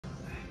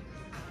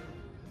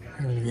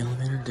We're going to the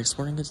elevator, Dick's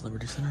Sporting Goods,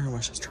 Liberty Center,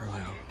 Westchester,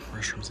 Ohio.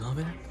 Restrooms and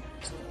elevator.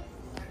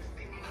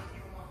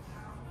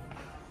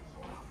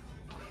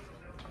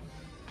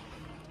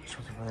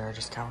 Something over there,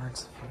 just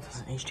cowards. This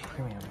is an HD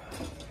premium.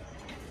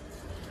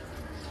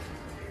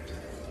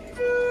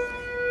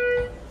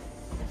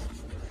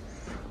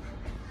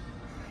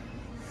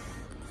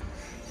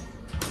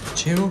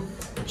 Two,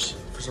 which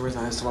for some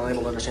reason I'm still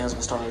unable to understand is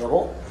the star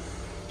level.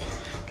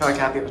 Got a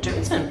cab here, but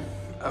it's an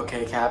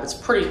okay cab. It's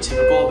pretty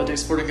typical of a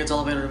Dick's Sporting Goods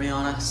elevator, to be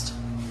honest.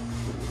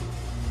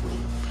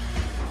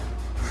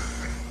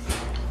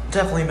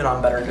 Definitely been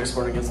on better Dick's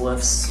Sporting Goods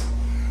lifts.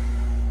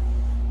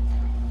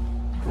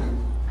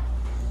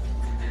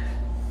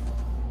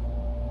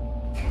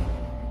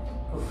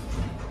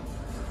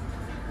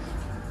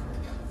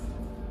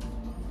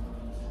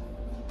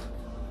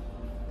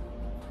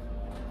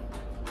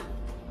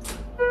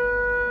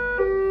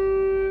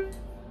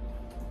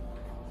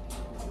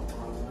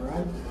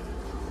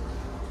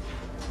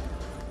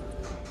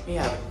 We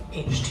have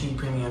HT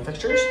premium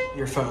fixtures,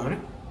 your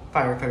phone,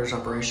 firefighter's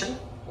operation,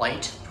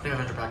 light,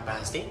 2500 pound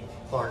capacity,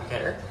 floor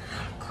indicator,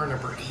 car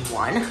number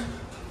E1,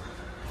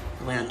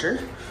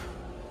 lantern.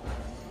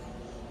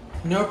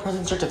 No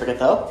present certificate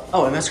though.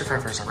 Oh, and that's your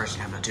firefighter's operation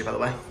cabinet too, by the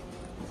way.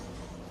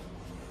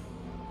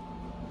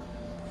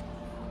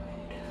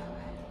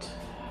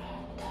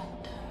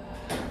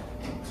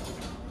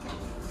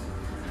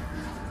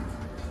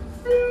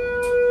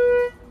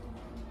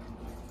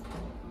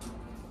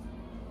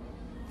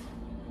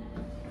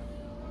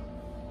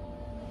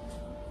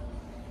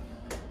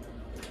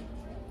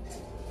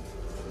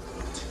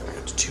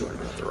 Two on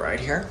the right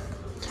here.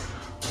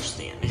 There's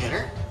the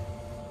indicator.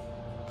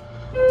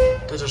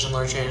 There's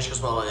another change because,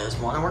 well, it is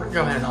one. And we're gonna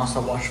go ahead and also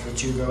watch for the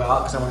two go out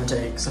because I want to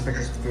take some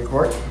pictures of the food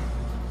court.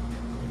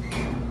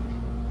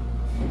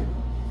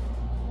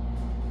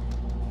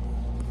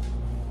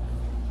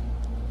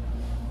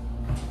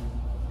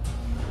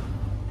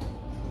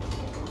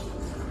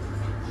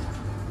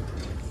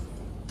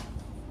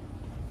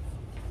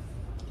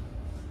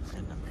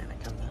 And I'm gonna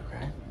come back,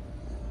 right?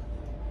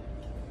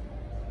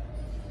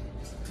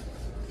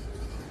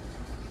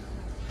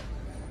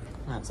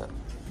 That's it.